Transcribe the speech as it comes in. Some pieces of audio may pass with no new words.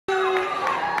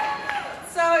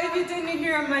if you didn't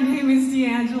hear, my name is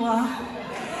D'Angela.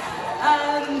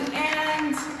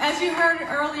 And as you heard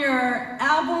earlier,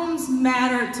 albums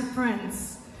mattered to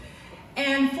Prince.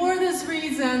 And for this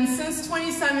reason, since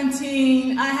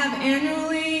 2017, I have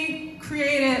annually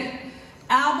created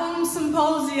album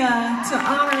symposia to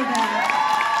honor that.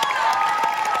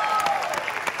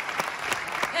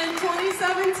 In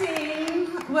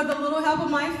 2017, with a little help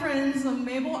of my friends of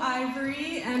Mabel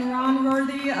Ivory and Ron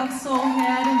Worthy of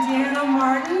Soulhead and Deanna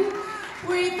Martin,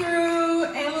 we threw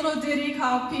a little ditty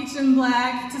called Peach and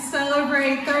Black to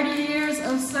celebrate 30 years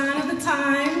of Sign of the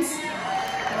Times,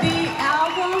 the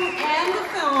album and the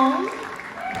film.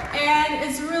 And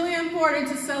it's really important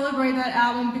to celebrate that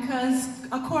album because,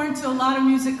 according to a lot of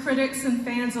music critics and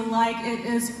fans alike, it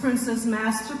is Prince's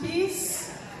masterpiece.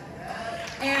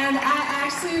 And I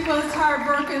actually was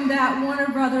heartbroken that Warner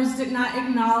Brothers did not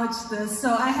acknowledge this,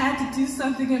 so I had to do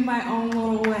something in my own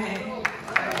little way.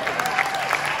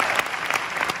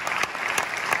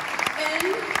 In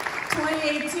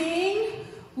 2018,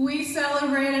 we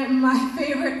celebrated my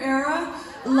favorite era,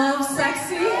 Love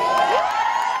Sexy.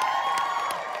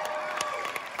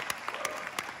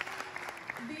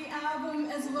 The album,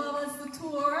 as well as the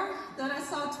tour that I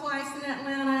saw twice in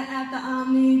Atlanta at the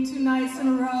Omni 2 nights in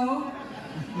a row.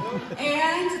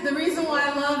 And the reason why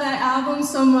I love that album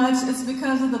so much is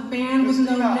because of the band with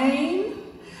no name,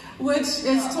 which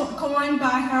is coined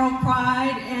by Harold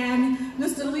Pride and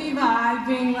Mr. Levi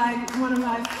being like one of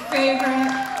my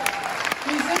favorite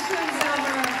musicians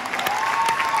ever.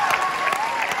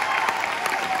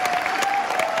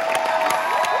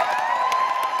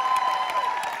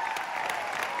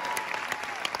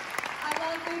 I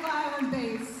love Levi on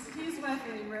bass. He's my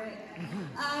favorite.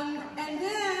 And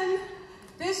then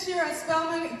this year at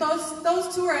Spelman,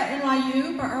 those two are at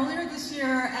NYU, but earlier this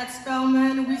year at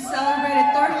Spelman, we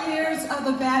celebrated 30 years of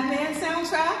the Batman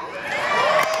soundtrack.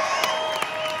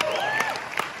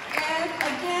 And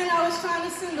again, I was trying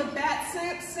to send a bat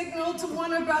signal to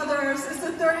Warner Brothers. It's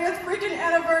the 30th freaking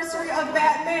anniversary of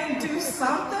Batman, do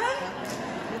something.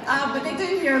 But they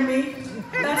didn't hear me.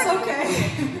 That's okay.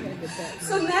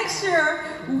 So next year,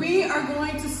 we are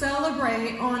going to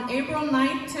celebrate on April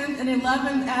 9th, 10th, and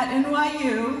 11th at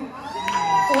NYU,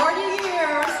 40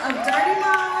 years of Dirty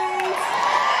Minds,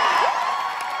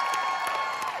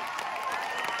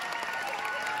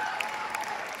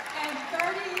 and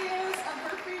 30 years of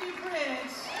Graffiti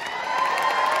Bridge,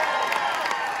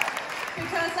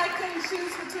 because I couldn't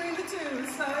choose between the two,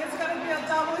 so it's going to be a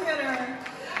double hitter.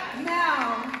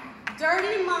 Now,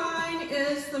 Dirty Mind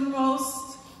is the most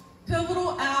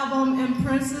pivotal album in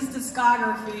Prince's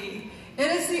discography.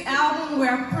 It is the album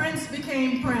where Prince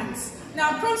became Prince.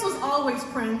 Now, Prince was always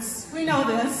Prince, we know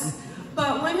this,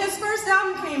 but when his first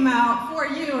album came out, For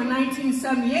You, in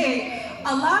 1978,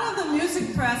 a lot of the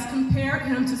music press compared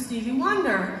him to Stevie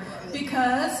Wonder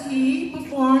because he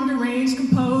performed, arranged,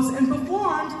 composed, and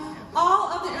performed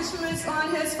all of the instruments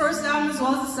on his first album as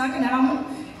well as the second album,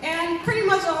 and pretty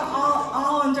much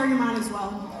all on Dirty Mind as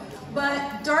well.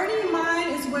 But Dirty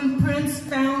Mind is when Prince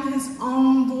found his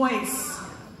own voice.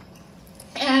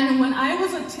 And when I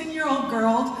was a 10-year-old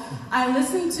girl, I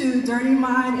listened to Dirty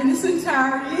Mind in its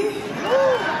entirety.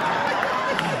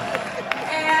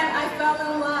 And I fell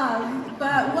in love.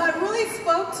 But what really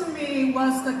spoke to me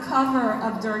was the cover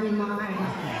of Dirty Mind.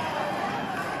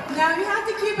 Now, you have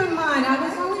to keep in mind, I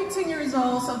was only 10 years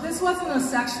old, so this wasn't a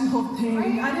sexual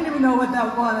thing. I didn't even know what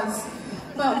that was.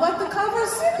 But what the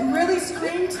covers really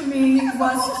screamed to me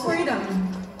was freedom.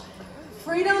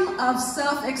 Freedom of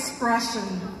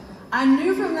self-expression. I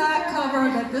knew from that cover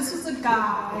that this was a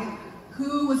guy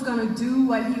who was going to do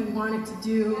what he wanted to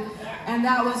do, and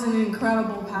that was an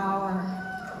incredible power.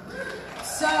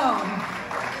 So,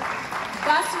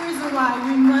 that's the reason why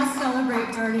we must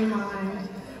celebrate Dirty Mind.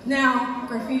 Now,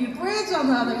 Graffiti Bridge, on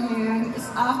the other hand, is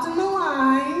often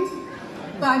maligned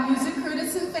by music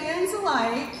critics and fans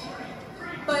alike,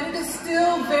 but it is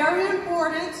still very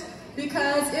important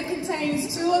because it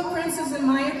contains two of Prince's, in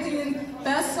my opinion,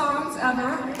 best songs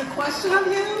ever, The Question of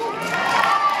You,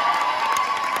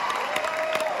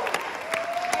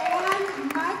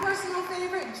 and my personal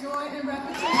favorite, Joy and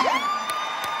Repetition.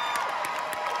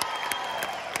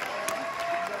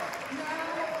 Now,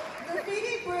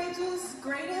 Graffiti Bridge's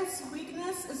greatest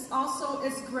weakness is also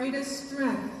its greatest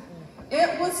strength.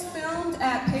 It was filmed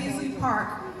at Paisley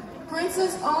Park,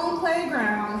 Prince's own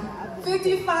playground,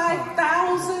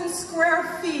 55,000 square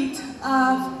feet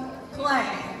of play.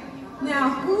 Now,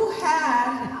 who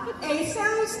had a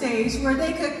soundstage where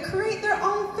they could create their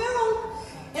own film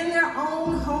in their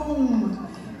own home?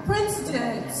 Prince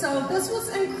did. So this was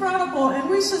incredible, and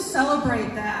we should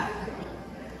celebrate that.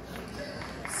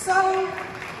 So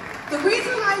The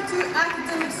reason I do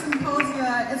academic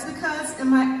symposia is because in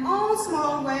my own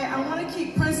small way, I want to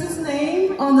keep Prince's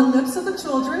name on the lips of the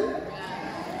children.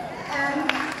 And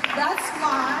that's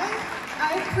why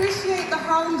I appreciate the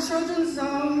Harlem Children's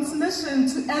Zone's mission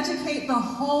to educate the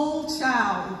whole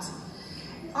child.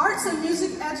 Arts and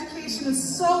music education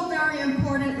is so very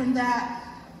important in that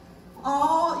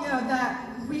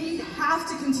that we have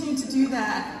to continue to do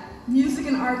that. Music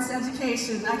and arts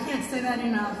education, I can't say that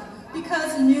enough,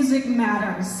 because music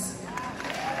matters.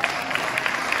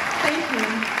 Thank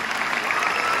you.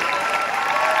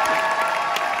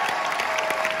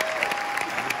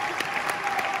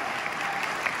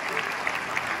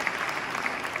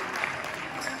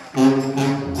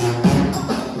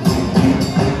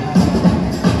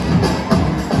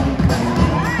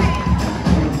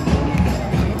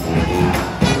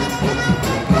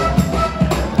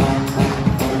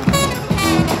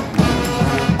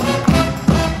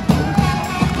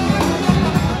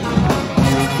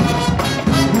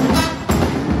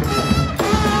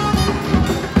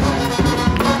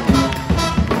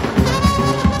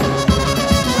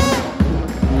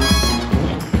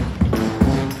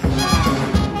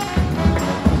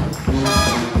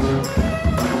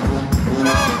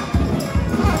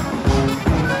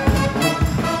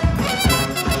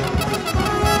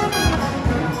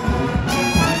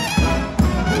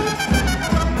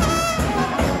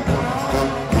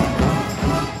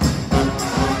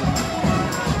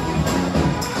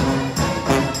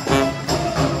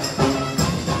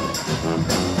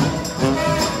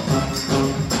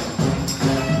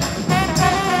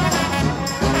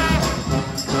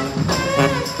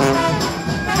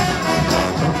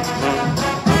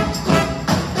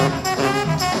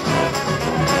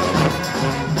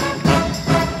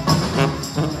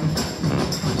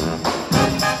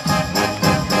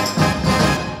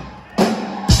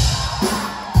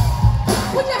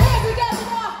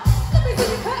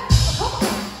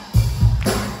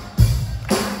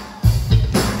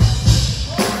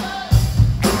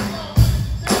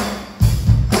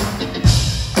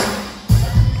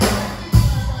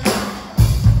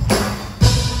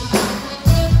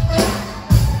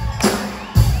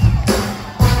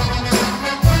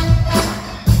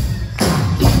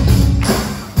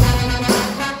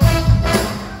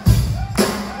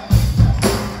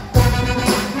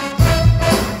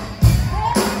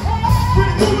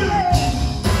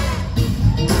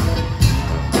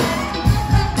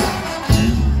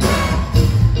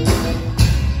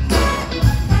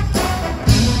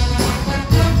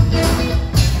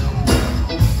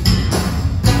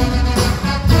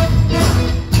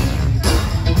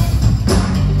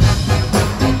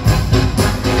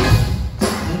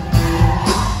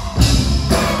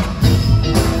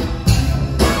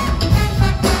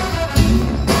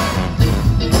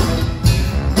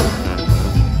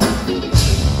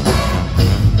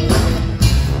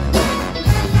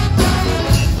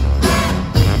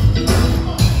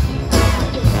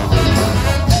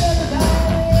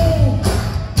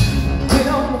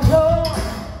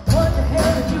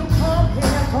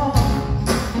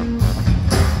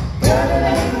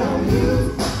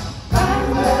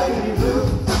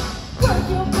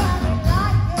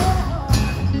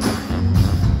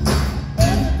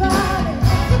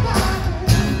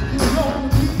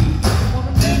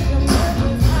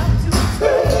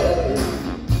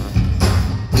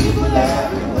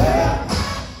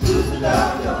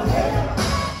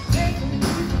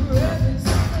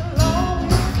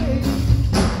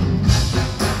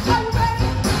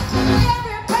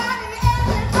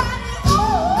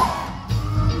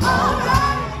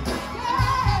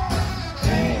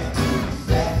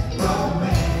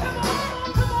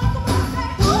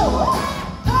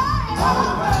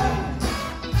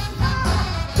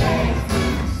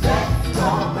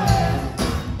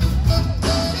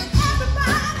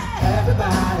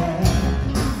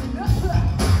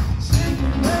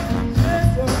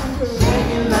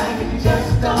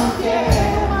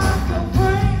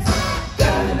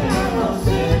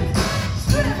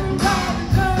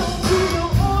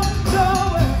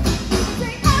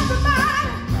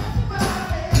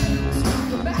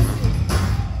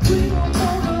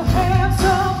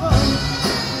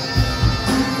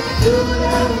 Do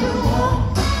whatever you want.